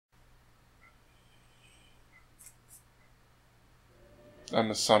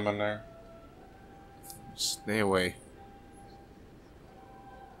I'm a summoner. Stay away.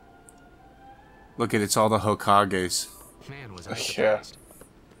 Look at it's all the Hokages. Man, was I Yeah. surprised.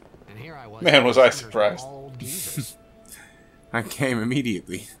 And here I was. Man, was I summoners were surprised. all old geezers. I came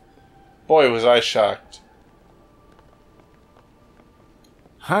immediately. Boy, was I shocked.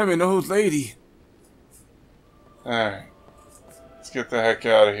 I'm an old lady. Alright. Let's get the heck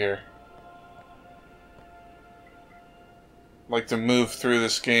out of here. I'd like to move through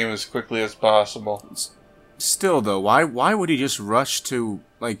this game as quickly as possible. Still, though, why would he just rush to,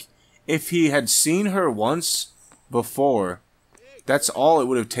 like, if he had seen her once before, that's all it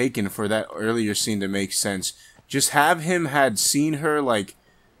would have taken for that earlier scene to make sense. Just have him had seen her, like,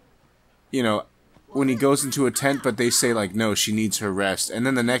 you know, when he goes into a tent, but they say, like, no, she needs her rest. And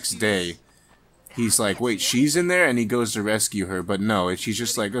then the next day, he's like, wait, she's in there? And he goes to rescue her. But no, she's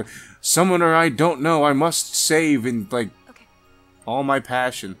just like, summoner I don't know, I must save, and, like, all my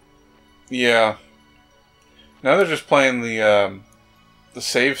passion. Yeah. Now they're just playing the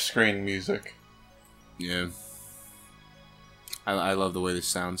save screen music. Yeah. I love the way this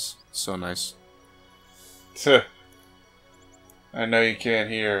sounds. So nice. Tuh. I know you can't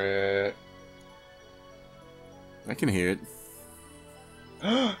hear it. I can hear it.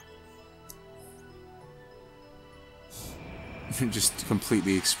 Just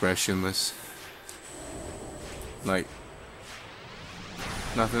completely expressionless. Like,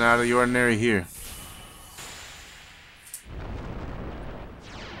 nothing out of the ordinary here.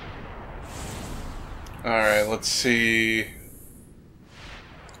 Alright, let's see.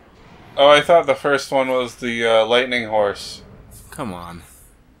 Oh, I thought the first one was the lightning horse. Come on.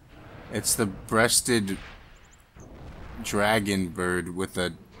 It's the breasted dragon bird with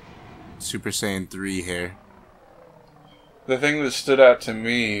a Super Saiyan 3 hair. The thing that stood out to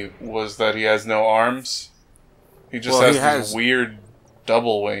me was that he has no arms. He just has these weird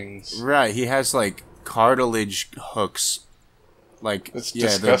double wings. Right, he has like cartilage hooks. Like, it's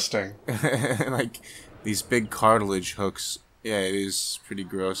disgusting. Like these big cartilage hooks. Yeah, it is pretty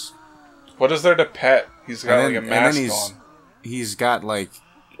gross. What is there to pet? He's got like a mask on. He's got like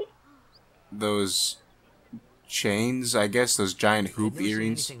those chains, I guess, those giant hoop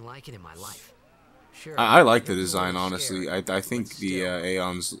earrings. Like it in my life. Sure, I like the design, honestly. I think the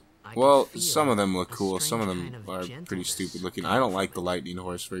Aeons, well, some of them look cool. Some of them are pretty stupid looking. I don't like the lightning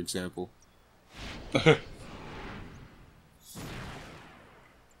horse, for example.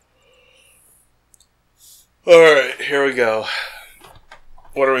 Alright, here we go.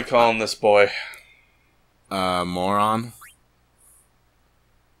 What are we calling this boy? Moron.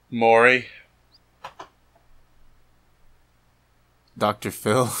 Maury. Dr.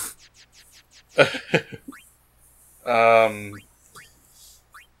 Phil.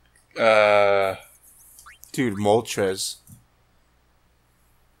 Dude, Moltres.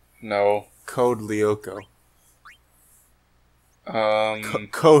 No. Code Lyoko.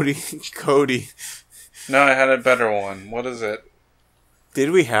 Cody. Cody. No, I had a better one. What is it?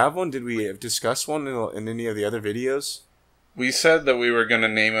 Did we have one? Did we discuss one in any of the other videos? We said that we were gonna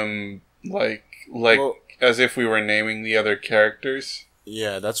name him well, as if we were naming the other characters.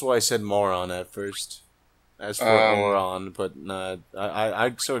 Yeah, that's why I said moron at first. As for moron, but nah,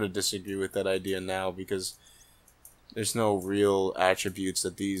 I sort of disagree with that idea now because there's no real attributes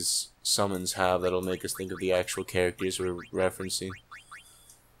that these summons have that'll make us think of the actual characters we're referencing.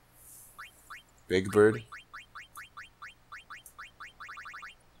 Big Bird.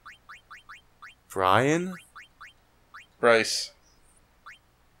 Brian? Bryce.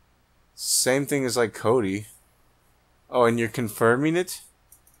 Same thing as like Cody. Oh, and you're confirming it?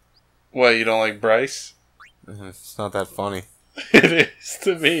 What, you don't like Bryce? It's not that funny. It is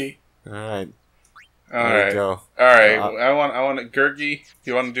to me. Alright. Alright. Go. Alright, I want a Gurgi.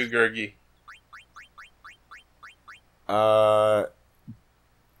 You want to do Gurgi?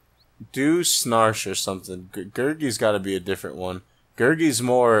 Do Snarsh or something. Gurgi's gotta be a different one. Gurgi's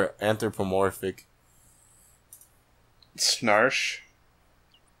more anthropomorphic. Snarsh?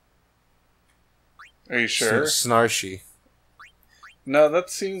 Are you sure? Snarshy. No, that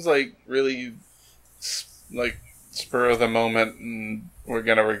seems like really, like, spur of the moment, and we're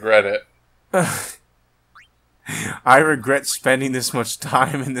gonna regret it. I regret spending this much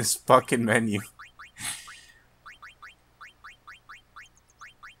time in this fucking menu.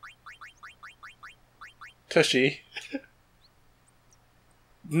 Tushy.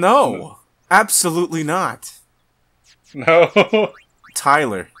 No, absolutely not. No.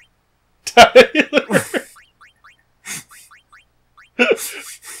 Tyler. Tyler.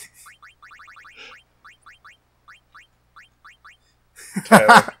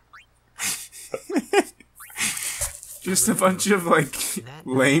 Tyler. Just a bunch of, like,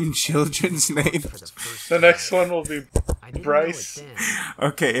 lame children's names. The next one will be Bryce.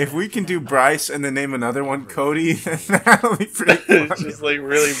 Okay, if we can do Bryce and then name another one Cody, then that'll be pretty fun. Just, like,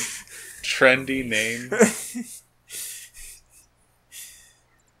 really trendy names.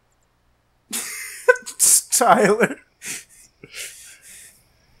 Tyler.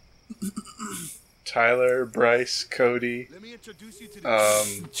 Tyler, Bryce, Cody,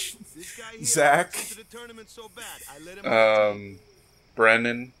 Zach,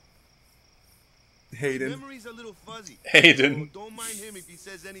 Brennan, Hayden, Hayden, Don't mind him if he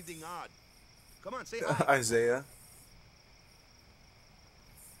says anything odd. Come on, say Isaiah.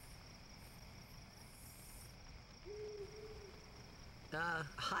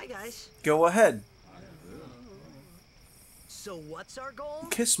 Hi guys. Go ahead. So what's our goal?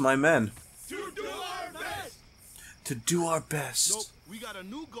 Kiss my men. To do our best. To do our best. Nope, we got a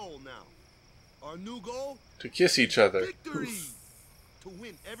new goal now. Our new goal? to kiss each other. Victory! To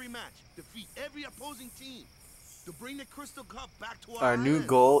win every match, defeat every opposing team, to bring the Crystal Cup back to Our new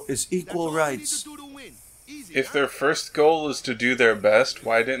goal is equal rights. Easy, If their first goal is to do their best,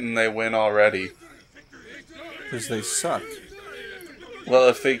 why didn't they win already? Because they suck. Well,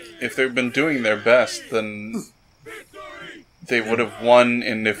 if they've been doing their best, then they would have won,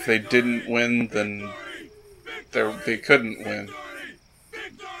 and if they didn't win, then they couldn't win.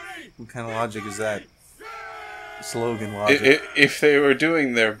 What kind of logic is that? Slogan logic. If they were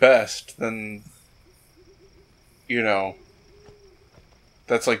doing their best, then, you know,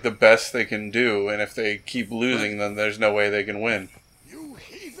 that's like the best they can do, and if they keep losing, then there's no way they can win. You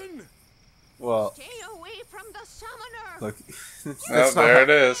heathen! Well, Stay away from the summoner. look, Oh, there it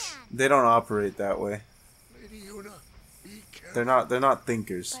is. They don't operate that way. Lady Una, be careful. They're not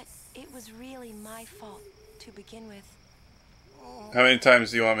thinkers. But it was really my fault to begin with. How many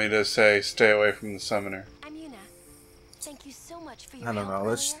times do you want me to say, stay away from the summoner? I'm Yuna. Thank you so much for your I don't help know.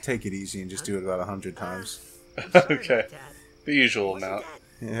 Let's earlier. take it easy and just do it about 100 times. Okay. The usual amount.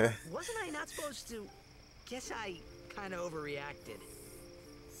 Yeah. Wasn't I not supposed to? Guess I kind of overreacted.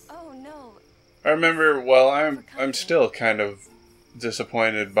 Oh no. I remember, well, I'm still kind of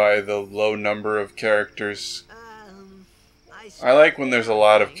disappointed by the low number of characters. I like when there's a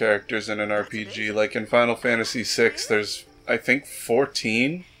lot of characters in an RPG. Like in Final Fantasy VI, there's, I think,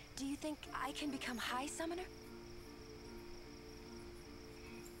 14? Do you think I can become High Summoner?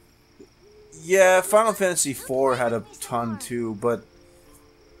 Yeah, Final Fantasy IV had a ton too, but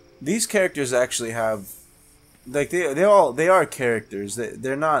these characters actually have, like, they are characters.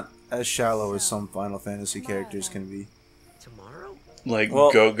 They're not as shallow as some Final Fantasy characters can be. Tomorrow? Like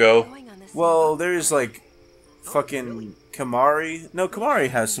Well- Go-Go? Going on this Well, there's like fucking Kamari. No, Kamari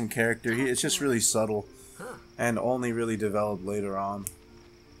has some character. It's just really subtle and only really developed later on.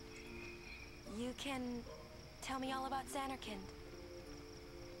 You can tell me all about Xanarkand.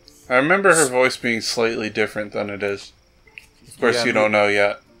 I remember her voice being slightly different than it is. Of course, Yeah, you don't know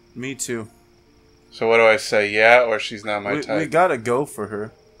yet. Me too. So what do I say? Yeah, or she's not my We type? gotta go for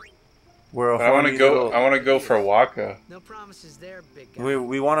her. We're a But I want to horny go. little- I want to go for Waka. No promises there, big guy.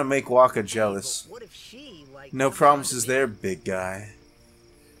 We want to make Waka jealous. But what if she, like, No comes promises on to me? there, big guy.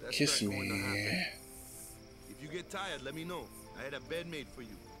 That's Kiss not going to me. happen. If you get tired, let me know. I had a bed made for you.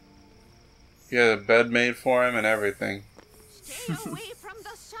 He had a bed made for him and everything. Stay away from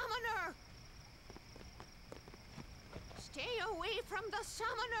the summoner. Stay away from the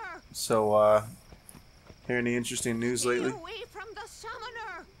summoner. So, hear any interesting news Stay lately? away from the summoner.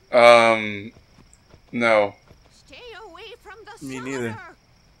 No. Stay away from the Me summoner. neither.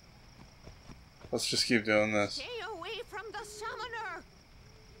 Let's just keep doing this. Stay away from the summoner.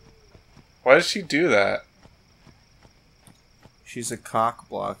 Why did she do that? She's a cock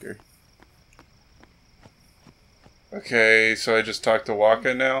blocker. Okay, so I just talked to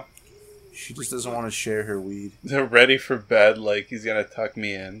Waka now? She just doesn't want to share her weed. They're ready for bed, like he's gonna tuck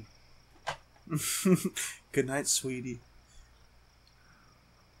me in. Good night, sweetie.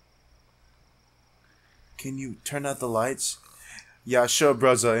 Can you turn out the lights? Yeah, sure,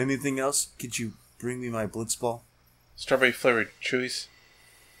 brother. Anything else? Could you bring me my blitzball? Strawberry flavored chewies.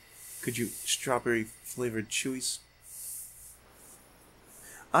 Could you strawberry flavored chewies?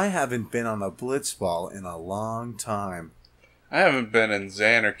 I haven't been on a blitzball in a long time. I haven't been in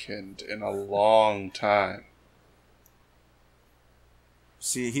Xanarkand in a long time.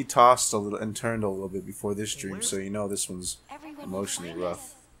 See, he tossed a little and turned a little bit before this stream, so you know this one's Everyone emotionally will find rough.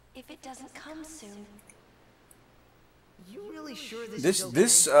 us if it doesn't come soon. You really sure this This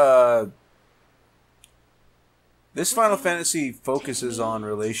is okay? this Final Fantasy focuses on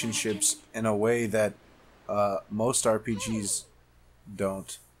relationships in a way that most RPGs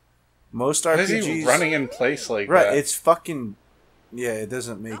don't. Most Why RPGs... is he running in place like right, that? it's fucking... Yeah, it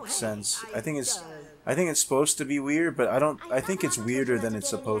doesn't make sense. I think it's supposed to be weird, but I think it's weirder than it's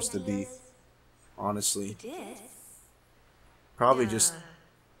supposed to be. Honestly. Did? Probably just,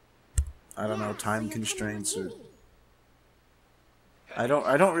 I don't know, time constraints or... I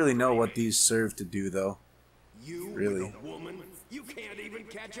don't really know what these serve to do though. Really. Woman, you can't even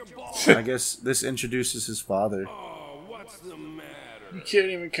catch a ball. I guess this introduces his father. Oh, what's the matter? You can't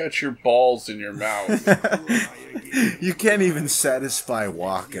even catch your balls in your mouth. You can't even satisfy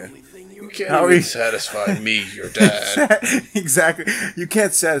Waka. You can't How are even you- satisfy me, your dad. Exactly. You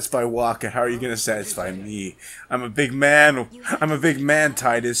can't satisfy Waka. How are you gonna satisfy me? I'm a big man. I'm a big man,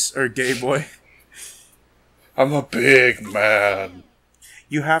 Titus or Gay Boy. I'm a big man.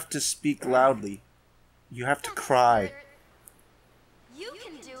 You have to speak loudly. You have to cry. You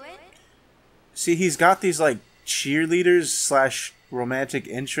can do it. See, he's got these like cheerleaders slash romantic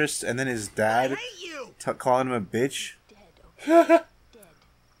interests, and then his dad calling him a bitch,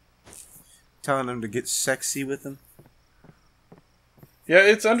 telling him to get sexy with him. Yeah,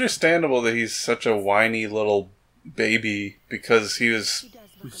 it's understandable that he's such a whiny little baby because he was.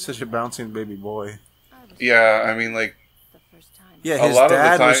 He's such a bouncing baby boy. Yeah, I mean, like, Yeah, A his lot of the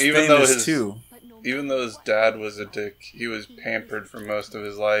dad time, was even though famous his- too. even though his dad was a dick, he was pampered for most of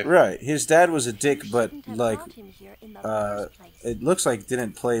his life. Right, his dad was a dick, but like, it looks like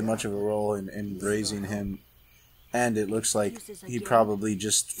didn't play much of a role in raising him, and it looks like he probably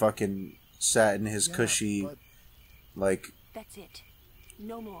just fucking sat in his cushy, like, That's it.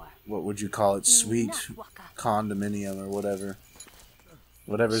 No more. what would you call it, sweet condominium or whatever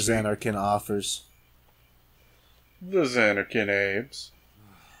Xanarkin offers. The Xanarkin Abes.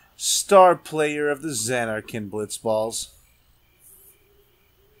 Star player of the Xanarkin Blitzballs.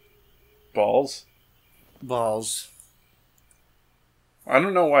 Balls. Balls. I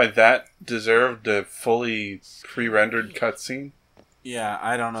don't know why that deserved a fully pre-rendered cutscene. Yeah,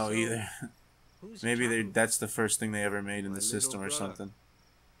 I don't know either. Maybe that's the first thing they ever made in the system or something.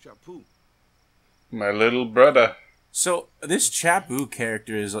 Chapu. My little brother. So this Chapu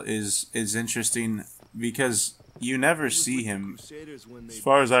character is interesting because you never see him, as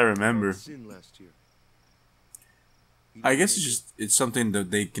far as I remember. I guess it's something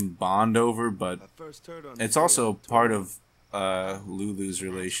that they can bond over, but it's also part of Lulu's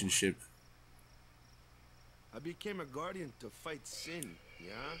relationship. I became a guardian to fight sin.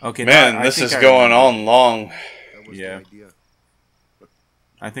 Yeah. Okay, Man, I this think is I going remember. on long. That was Yeah. the idea.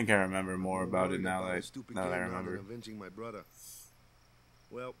 I think I remember more about it now About a that stupid I game rather remember. than avenging my brother.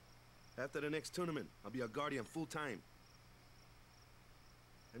 Well, after the next tournament, I'll be a guardian full time.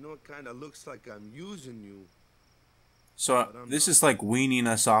 I know it kind of looks like I'm using you. So this is like weaning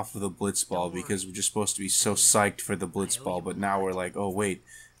us off of the Blitzball because we're just supposed to be so psyched for the Blitzball, but now we're like, oh wait,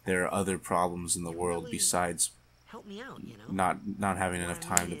 there are other problems in the world besides Help me out, you know. not having enough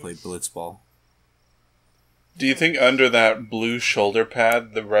time to play Blitzball. Do you think under that blue shoulder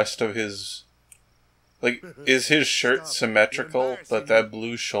pad, the rest of his... Like, is his shirt symmetrical, but that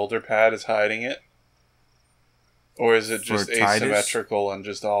blue shoulder pad is hiding it? Or is it just For Titus? asymmetrical and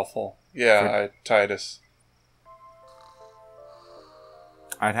just awful? Yeah, Titus.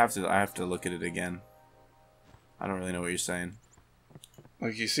 I have to look at it again. I don't really know what you're saying.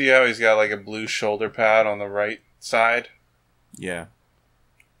 Like, you see how he's got, like, a blue shoulder pad on the right side? Yeah.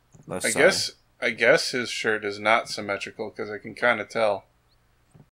 Left I side. guess his shirt is not symmetrical, because I can kind of tell.